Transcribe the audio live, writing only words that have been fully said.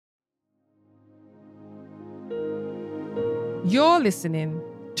You're listening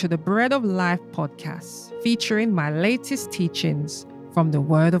to the Bread of Life podcast, featuring my latest teachings from the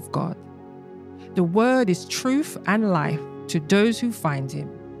Word of God. The Word is truth and life to those who find Him,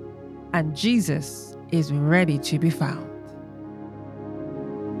 and Jesus is ready to be found.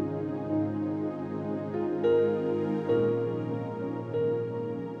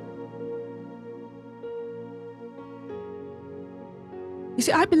 You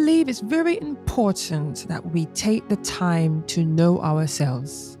see, I believe it's very important that we take the time to know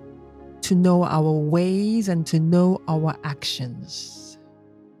ourselves, to know our ways, and to know our actions.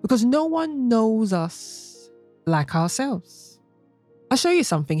 Because no one knows us like ourselves. I'll show you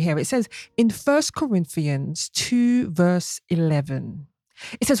something here. It says in 1 Corinthians 2 verse 11,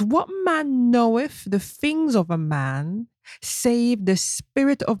 it says, "What man knoweth the things of a man, save the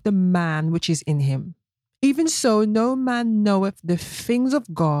spirit of the man which is in him? Even so, no man knoweth the things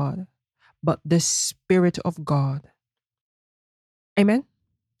of God, but the Spirit of God." Amen.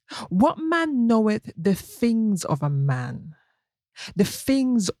 What man knoweth the things of a man? The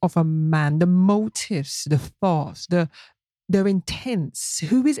things of a man, the motives, the thoughts, their intents.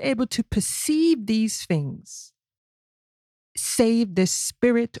 Who is able to perceive these things? Save the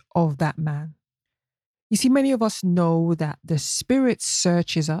spirit of that man. You see, many of us know that the Spirit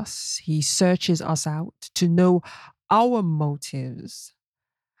searches us. He searches us out to know our motives.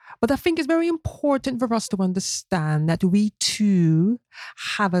 But I think it's very important for us to understand that we too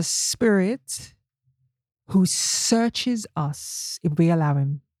have a Spirit who searches us if we allow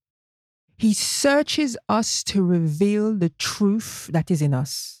Him. He searches us to reveal the truth that is in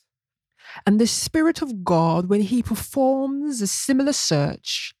us. And the Spirit of God, when He performs a similar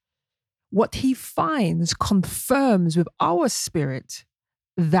search, what He finds confirms with our spirit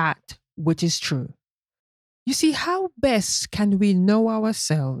that which is true. You see, how best can we know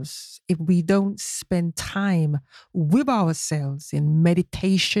ourselves if we don't spend time with ourselves in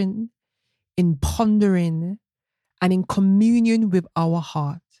meditation, in pondering, and in communion with our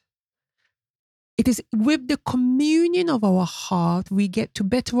heart? It is with the communion of our heart we get to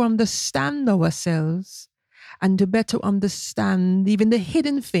better understand ourselves and to better understand even the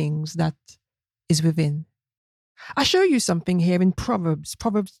hidden things that is within. I'll show you something here in Proverbs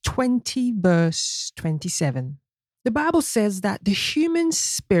 20 verse 27. The Bible says that the human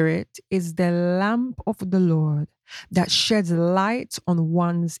spirit is the lamp of the Lord that sheds light on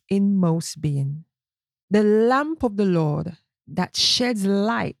one's inmost being. The lamp of the Lord that sheds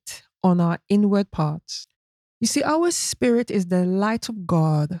light on our inward parts. You see, our spirit is the light of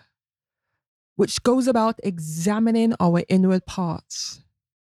God, which goes about examining our inward parts,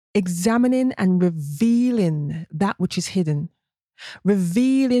 examining and revealing that which is hidden,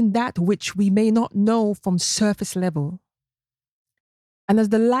 revealing that which we may not know from surface level. And as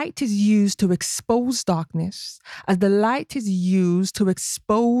the light is used to expose darkness, as the light is used to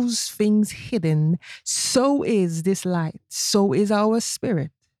expose things hidden, so is this light, so is our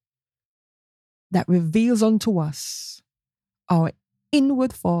spirit that reveals unto us our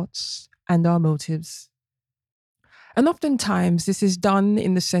inward thoughts and our motives. And oftentimes this is done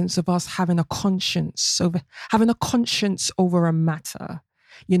in the sense of us having a conscience over a matter,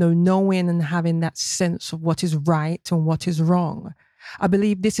 knowing and having that sense of what is right and what is wrong. I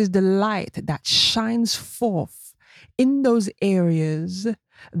believe this is the light that shines forth in those areas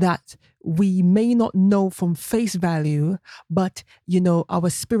that we may not know from face value, but, our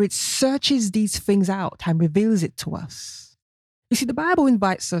spirit searches these things out and reveals it to us. You see, the Bible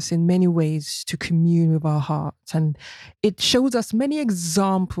invites us in many ways to commune with our hearts, and it shows us many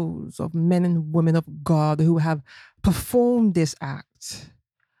examples of men and women of God who have performed this act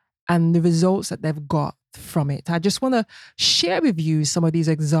and the results that they've got from it. I just want to share with you some of these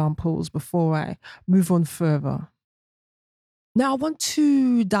examples before I move on further. Now, I want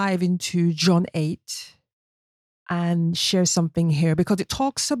to dive into John 8 and share something here because it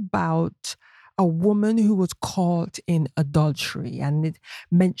talks about a woman who was caught in adultery, and it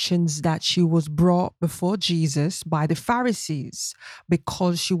mentions that she was brought before Jesus by the Pharisees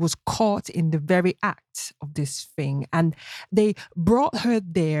because she was caught in the very act of this thing. And they brought her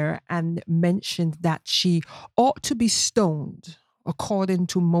there and mentioned that she ought to be stoned. According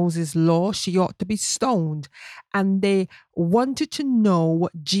to Moses' law, she ought to be stoned. And they wanted to know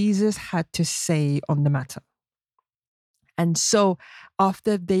what Jesus had to say on the matter. And so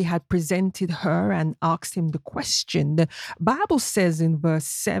after they had presented her and asked him the question, the Bible says in verse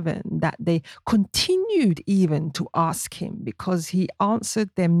 7 that they continued even to ask him because he answered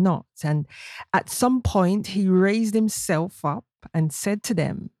them not. And at some point he raised himself up and said to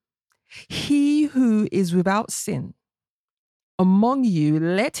them, "He who is without sin among you,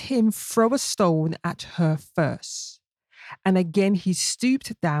 let him throw a stone at her first." And again he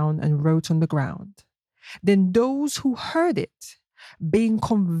stooped down and wrote on the ground. Then those who heard it, being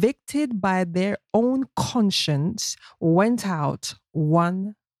convicted by their own conscience, went out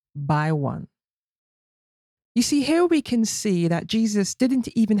one by one. You see, here we can see that Jesus didn't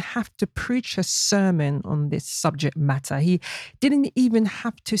even have to preach a sermon on this subject matter. He didn't even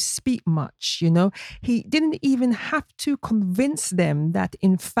have to speak much, He didn't even have to convince them that,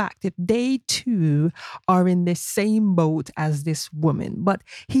 in fact, if they too are in the same boat as this woman. But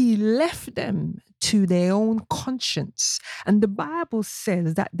he left them to their own conscience. And the Bible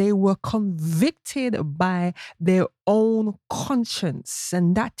says that they were convicted by their own conscience.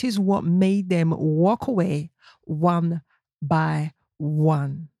 And that is what made them walk away one by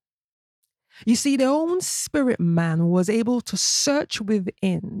one. You see, their own spirit man was able to search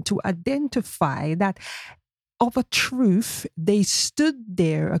within to identify that of a truth, they stood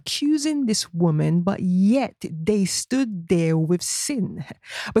there accusing this woman, but yet they stood there with sin.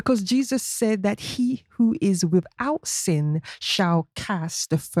 Because Jesus said that he who is without sin shall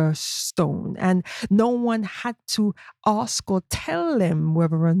cast the first stone. And no one had to ask or tell them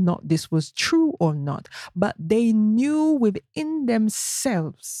whether or not this was true or not. But they knew within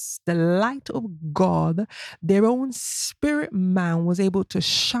themselves the light of God. Their own spirit man was able to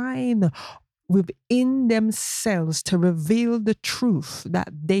shine within themselves to reveal the truth that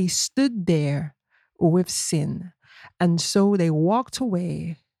they stood there with sin. And so they walked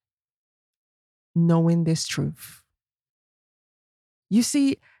away knowing this truth. You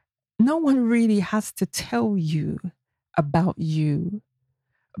see, no one really has to tell you about you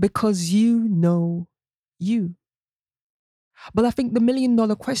because you know you. But I think the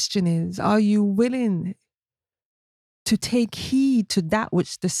 $1,000,000 question is, are you willing to take heed to that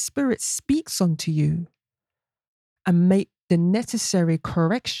which the Spirit speaks unto you and make the necessary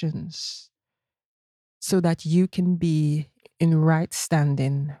corrections so that you can be in right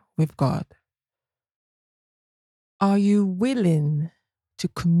standing with God? Are you willing to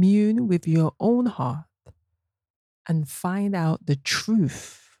commune with your own heart and find out the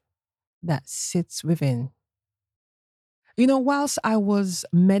truth that sits within? Whilst I was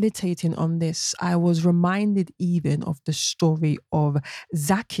meditating on this, I was reminded even of the story of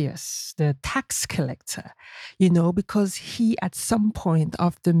Zacchaeus, the tax collector, because he at some point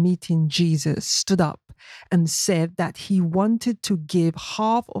after meeting Jesus stood up and said that he wanted to give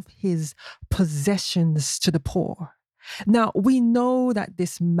half of his possessions to the poor. Now, we know that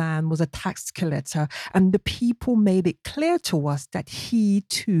this man was a tax collector, and the people made it clear to us that he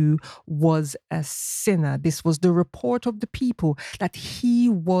too was a sinner. This was the report of the people, that he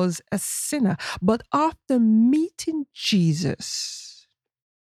was a sinner. But after meeting Jesus,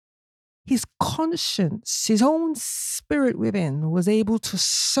 his conscience, his own spirit within, was able to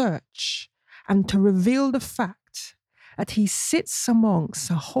search and to reveal the fact that he sits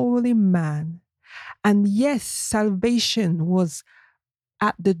amongst a holy man. And yes, salvation was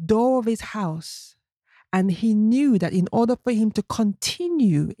at the door of his house. And he knew that in order for him to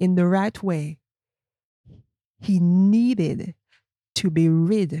continue in the right way, he needed to be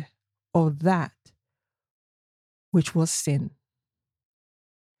rid of that which was sin.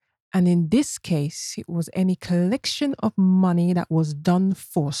 And in this case, it was any collection of money that was done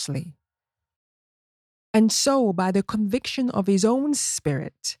falsely. And so, by the conviction of his own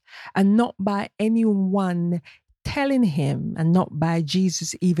spirit, and not by anyone telling him, and not by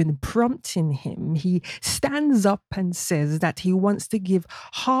Jesus even prompting him, he stands up and says that he wants to give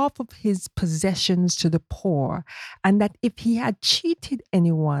half of his possessions to the poor, and that if he had cheated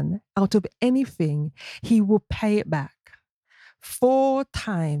anyone out of anything, he will pay it back 4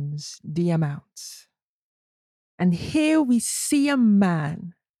 times the amount. And here we see a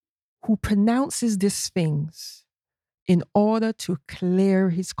man who pronounces these things in order to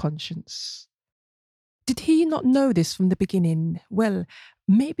clear his conscience. Did he not know this from the beginning? Well,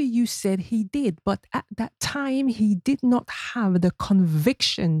 maybe you said he did, but at that time he did not have the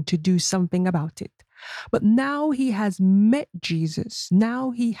conviction to do something about it. But now he has met Jesus. Now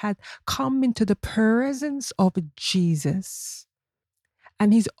he had come into the presence of Jesus.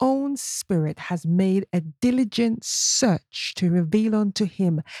 And his own spirit has made a diligent search to reveal unto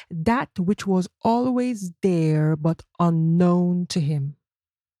him that which was always there but unknown to him.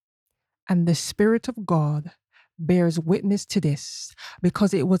 And the Spirit of God bears witness to this,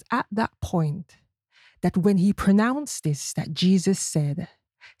 because it was at that point that when he pronounced this, that Jesus said,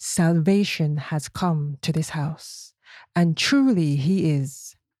 salvation has come to this house, and truly he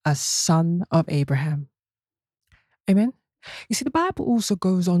is a son of Abraham. Amen. You see, the Bible also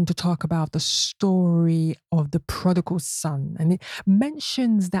goes on to talk about the story of the prodigal son, and it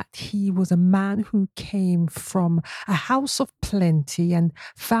mentions that he was a man who came from a house of plenty and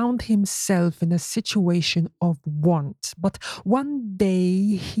found himself in a situation of want. But one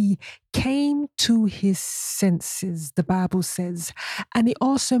day he came to his senses, the Bible says, and it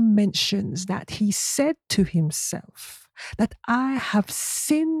also mentions that he said to himself, that I have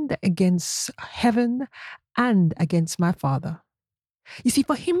sinned against heaven and against my father. You see,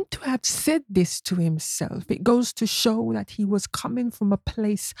 for him to have said this to himself, it goes to show that he was coming from a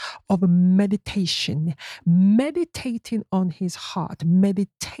place of meditation, meditating on his heart,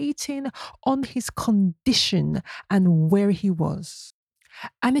 meditating on his condition and where he was.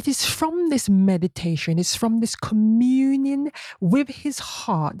 And it is from this meditation, it's from this communion with his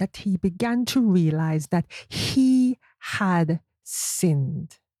heart that he began to realize that he had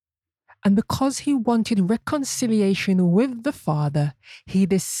sinned. And because he wanted reconciliation with the Father, he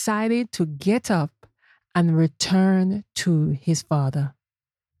decided to get up and return to his Father.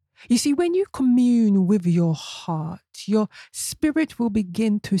 You see, when you commune with your heart, your spirit will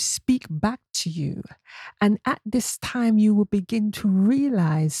begin to speak back to you. And at this time, you will begin to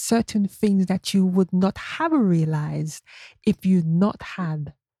realize certain things that you would not have realized if you not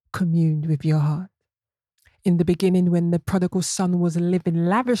had communed with your heart. In the beginning, when the prodigal son was living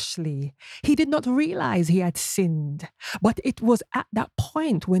lavishly, he did not realize he had sinned. But it was at that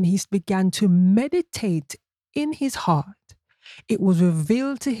point when he began to meditate in his heart, it was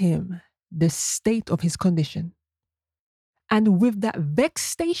revealed to him the state of his condition. And with that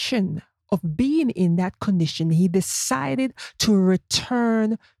vexation of being in that condition, he decided to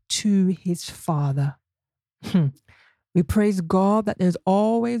return to his father. We praise God that there's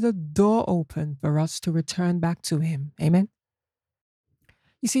always a door open for us to return back to Him. Amen.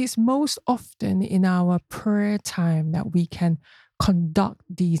 You see, it's most often in our prayer time that we can conduct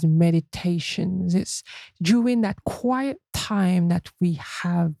these meditations. It's during that quiet time that we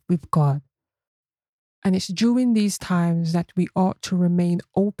have with God. And it's during these times that we ought to remain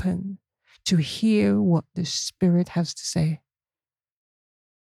open to hear what the Spirit has to say.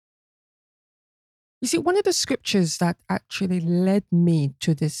 You see, one of the scriptures that actually led me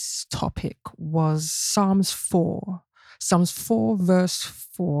to this topic was Psalms 4. Psalms 4, verse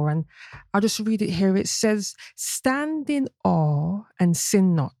 4. And I'll just read it here. It says, stand in awe and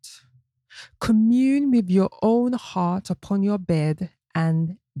sin not. Commune with your own heart upon your bed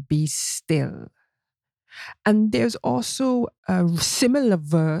and be still. And there's also a similar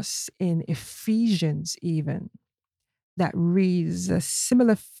verse in Ephesians even, that reads a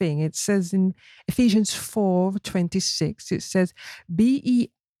similar thing. It says in Ephesians 4:26, it says, be ye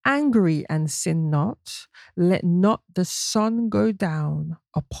angry and sin not, let not the sun go down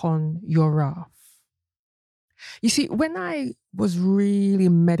upon your wrath. You see, when I was really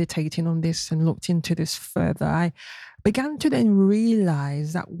meditating on this and looked into this further, I began to then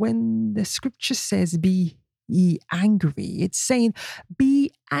realize that when the scripture says, be ye angry, it's saying,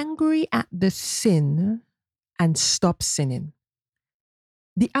 be angry at the sin and stop sinning.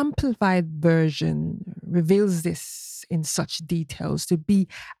 The Amplified Version reveals this in such details, to be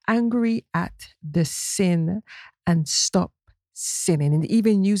angry at the sin and stop sinning. And it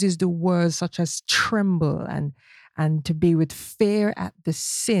even uses the words such as tremble and to be with fear at the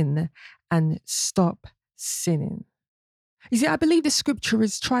sin and stop sinning. You see, I believe the scripture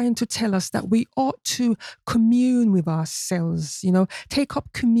is trying to tell us that we ought to commune with ourselves, take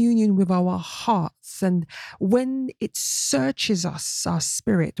up communion with our hearts. And when it searches us, our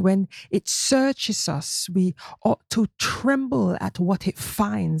spirit, when it searches us, we ought to tremble at what it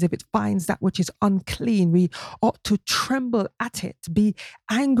finds. If it finds that which is unclean, we ought to tremble at it, be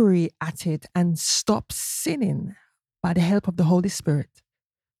angry at it, and stop sinning by the help of the Holy Spirit.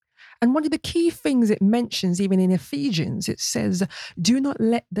 And one of the key things it mentions, even in Ephesians, it says, do not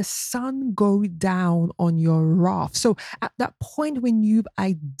let the sun go down on your wrath. So at that point when you've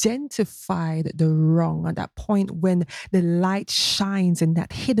identified the wrong, at that point when the light shines in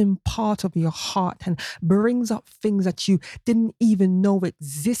that hidden part of your heart and brings up things that you didn't even know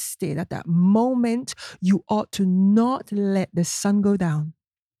existed, at that moment, you ought to not let the sun go down.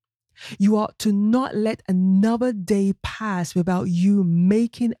 You ought to not let another day pass without you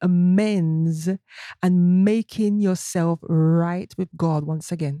making amends and making yourself right with God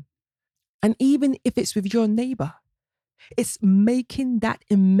once again. And even if it's with your neighbor, it's making that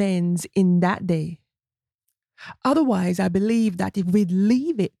amends in that day. Otherwise, I believe that if we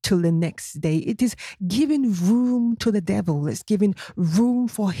leave it till the next day, it is giving room to the devil. It's giving room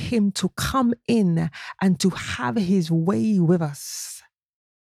for him to come in and to have his way with us.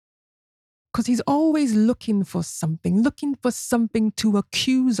 Because he's always looking for something to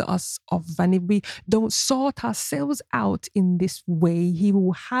accuse us of. And if we don't sort ourselves out in this way, he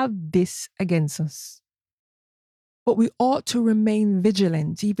will have this against us. But we ought to remain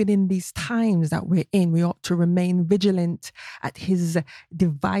vigilant, even in these times that we're in. We ought to remain vigilant at his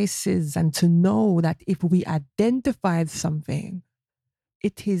devices and to know that if we identify something,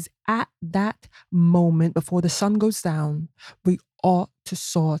 it is at that moment before the sun goes down, we ought to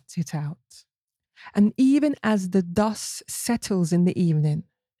sort it out. And even as the dust settles in the evening,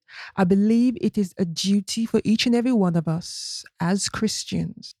 I believe it is a duty for each and every one of us as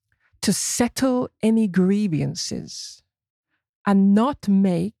Christians to settle any grievances and not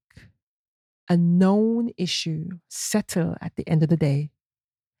make a known issue settle at the end of the day.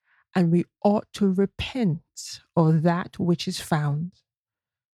 And we ought to repent of that which is found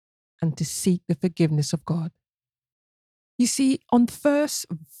and to seek the forgiveness of God. You see, on verse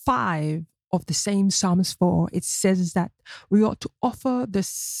 5 of the same Psalms 4, it says that we ought to offer the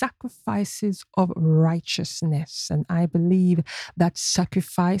sacrifices of righteousness. And I believe that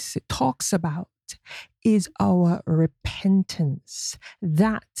sacrifice it talks about is our repentance.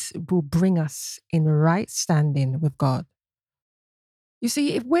 That will bring us in right standing with God. You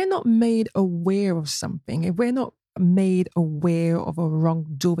see, if we're not made aware of something, if we're not made aware of a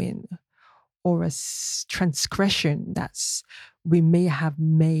wrongdoing or a transgression that we may have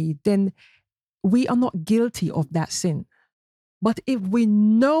made, then we are not guilty of that sin. But if we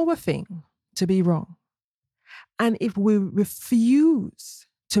know a thing to be wrong, and if we refuse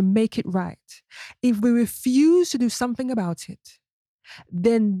to make it right, if we refuse to do something about it,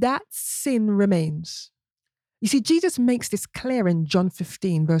 then that sin remains. You see, Jesus makes this clear in John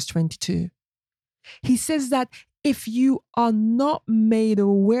 15, verse 22. He says that if you are not made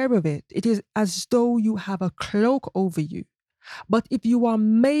aware of it, it is as though you have a cloak over you. But if you are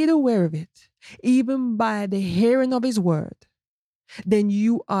made aware of it, even by the hearing of his word, then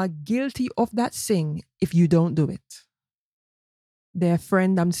you are guilty of that sin if you don't do it. Dear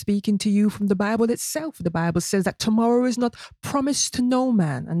friend, I'm speaking to you from the Bible itself. The Bible says that tomorrow is not promised to no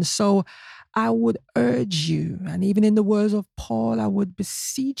man. And so I would urge you, and even in the words of Paul, I would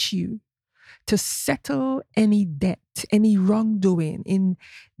beseech you to settle any debt, any wrongdoing in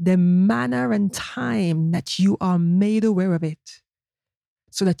the manner and time that you are made aware of it,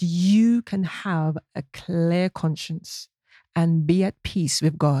 so that you can have a clear conscience and be at peace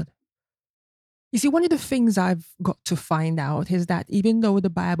with God. You see, one of the things I've got to find out is that even though the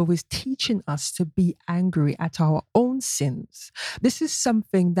Bible is teaching us to be angry at our own sins, this is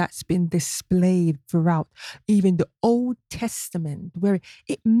something that's been displayed throughout even the Old Testament, where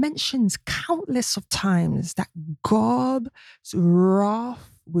it mentions countless of times that God's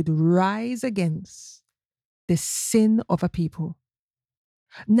wrath would rise against the sin of a people.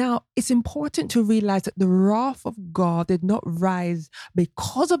 Now, it's important to realize that the wrath of God did not rise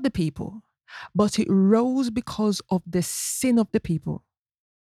because of the people, but it rose because of the sin of the people.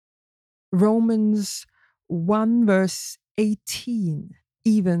 Romans 1 verse 18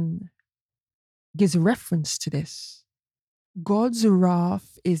 even gives reference to this. God's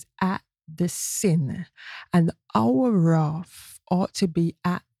wrath is at the sin, and our wrath ought to be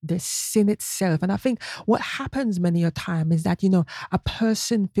at the sin itself. And I think what happens many a time is that, a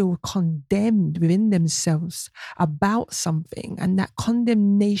person feels condemned within themselves about something, and that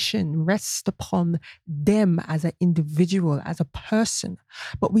condemnation rests upon them as an individual, as a person.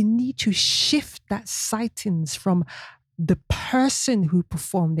 But we need to shift that sightings from the person who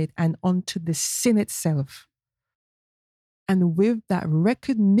performed it and onto the sin itself. And with that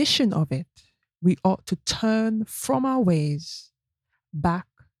recognition of it, we ought to turn from our ways back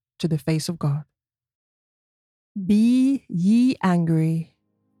to the face of God. Be ye angry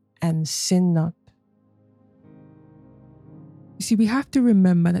and sin not. You see, we have to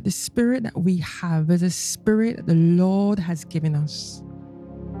remember that the spirit that we have is a spirit that the Lord has given us.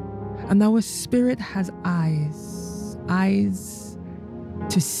 And our spirit has eyes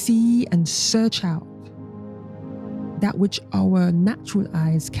to see and search out that which our natural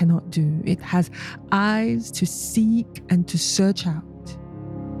eyes cannot do. It has eyes to seek and to search out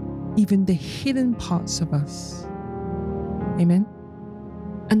even the hidden parts of us. Amen.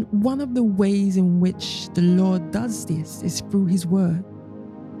 And one of the ways in which the Lord does this is through his word.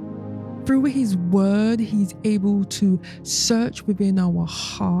 Through his word, he's able to search within our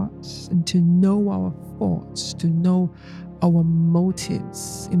hearts and to know our thoughts, to know our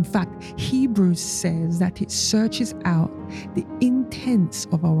motives. In fact, Hebrews says that it searches out the intents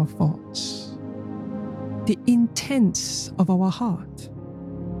of our thoughts, the intents of our heart.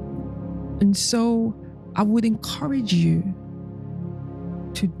 And so I would encourage you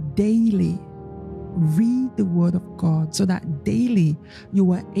to daily read the Word of God, so that daily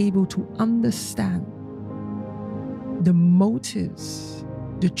you are able to understand the motives,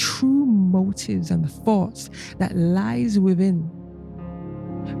 the true motives and thoughts that lies within.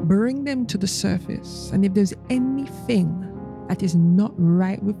 Bring them to the surface, and if there's anything that is not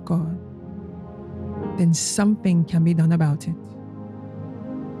right with God, then something can be done about it.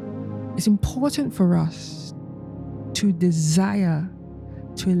 It's important for us to desire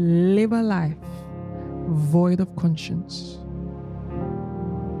to live a life void of conscience.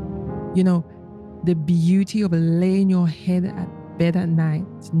 You know, the beauty of laying your head at bed at night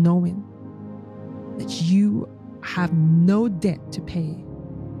knowing that you have no debt to pay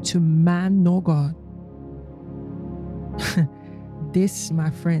to man nor God. This, my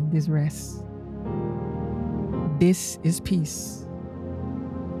friend, is rest. This is peace.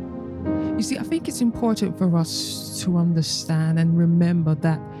 You see, I think it's important for us to understand and remember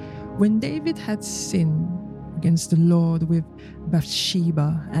that when David had sinned against the Lord with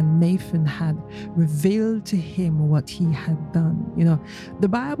Bathsheba and Nathan had revealed to him what he had done, the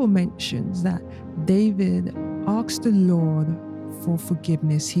Bible mentions that David asked the Lord for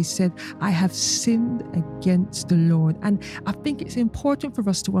forgiveness. He said, I have sinned against the Lord. And I think it's important for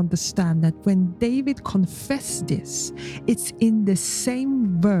us to understand that when David confessed this, it's in the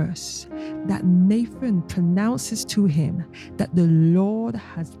same verse that Nathan pronounces to him that the Lord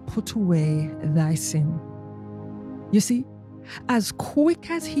has put away thy sin. You see, as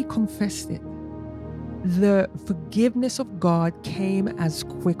quick as he confessed it, the forgiveness of God came as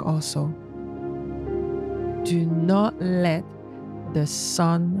quick also. Do not let the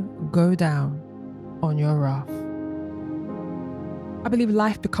sun go down on your wrath. I believe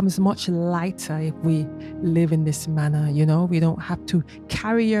life becomes much lighter if we live in this manner. We don't have to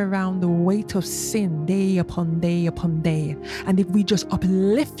carry around the weight of sin day upon day upon day. And if we just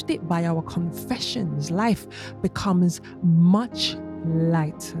uplift it by our confessions, life becomes much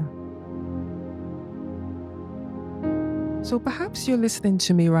lighter. So perhaps you're listening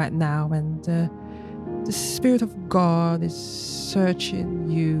to me right now and the Spirit of God is searching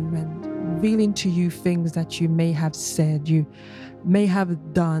you and revealing to you things that you may have said, you may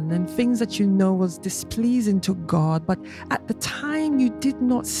have done, and things that you know was displeasing to God, but at the time you did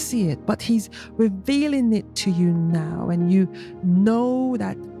not see it, but He's revealing it to you now, and you know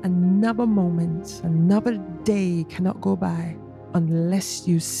that another moment, another day cannot go by unless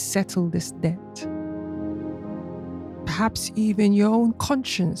you settle this debt. Perhaps even your own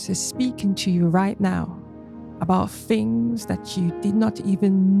conscience is speaking to you right now about things that you did not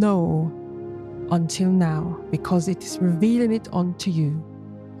even know until now, because it is revealing it unto you.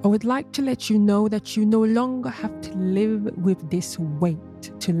 I would like to let you know that you no longer have to live with this weight,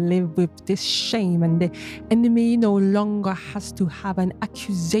 to live with this shame, and the enemy no longer has to have an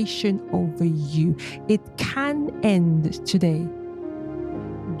accusation over you. It can end today.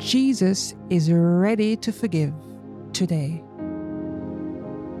 Jesus is ready to forgive today.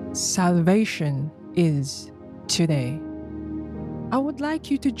 Salvation is today. I would like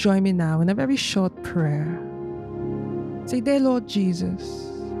you to join me now in a very short prayer. Say, dear Lord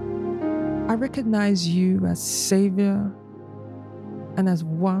Jesus, I recognize you as Savior and as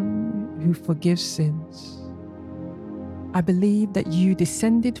one who forgives sins. I believe that you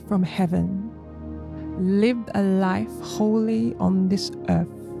descended from heaven, lived a life holy on this earth,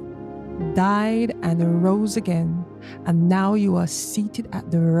 died and rose again, and now you are seated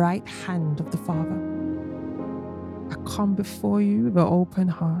at the right hand of the Father. I come before you with an open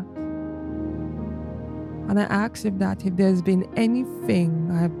heart, and I ask if there's been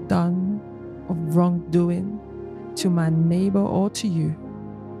anything I have done of wrongdoing to my neighbor or to you,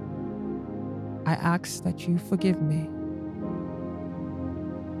 I ask that you forgive me.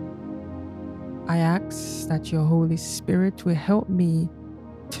 I ask that your Holy Spirit will help me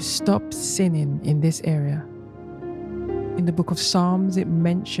to stop sinning in this area. In the book of Psalms, it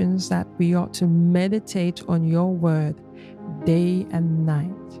mentions that we ought to meditate on your word day and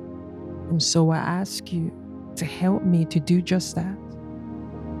night. And so I ask you to help me to do just that,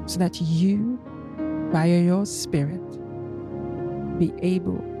 so that you, by your Spirit, be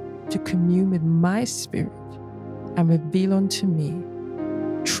able to commune with my spirit and reveal unto me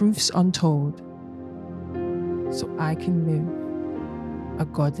truths untold, so I can live a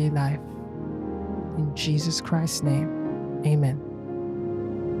godly life. In Jesus Christ's name, amen.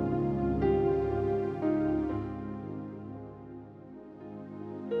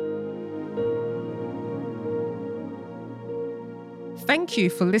 Thank you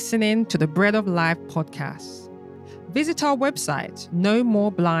for listening to the Bread of Life podcast. Visit our website,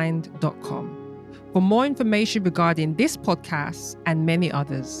 nomoreblind.com, For more information regarding this podcast and many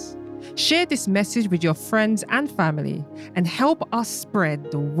others, share this message with your friends and family and help us spread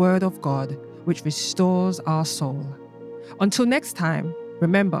the word of God, which restores our soul. Until next time,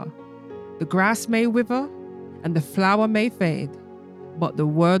 remember, the grass may wither and the flower may fade, but the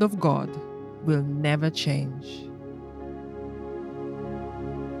word of God will never change.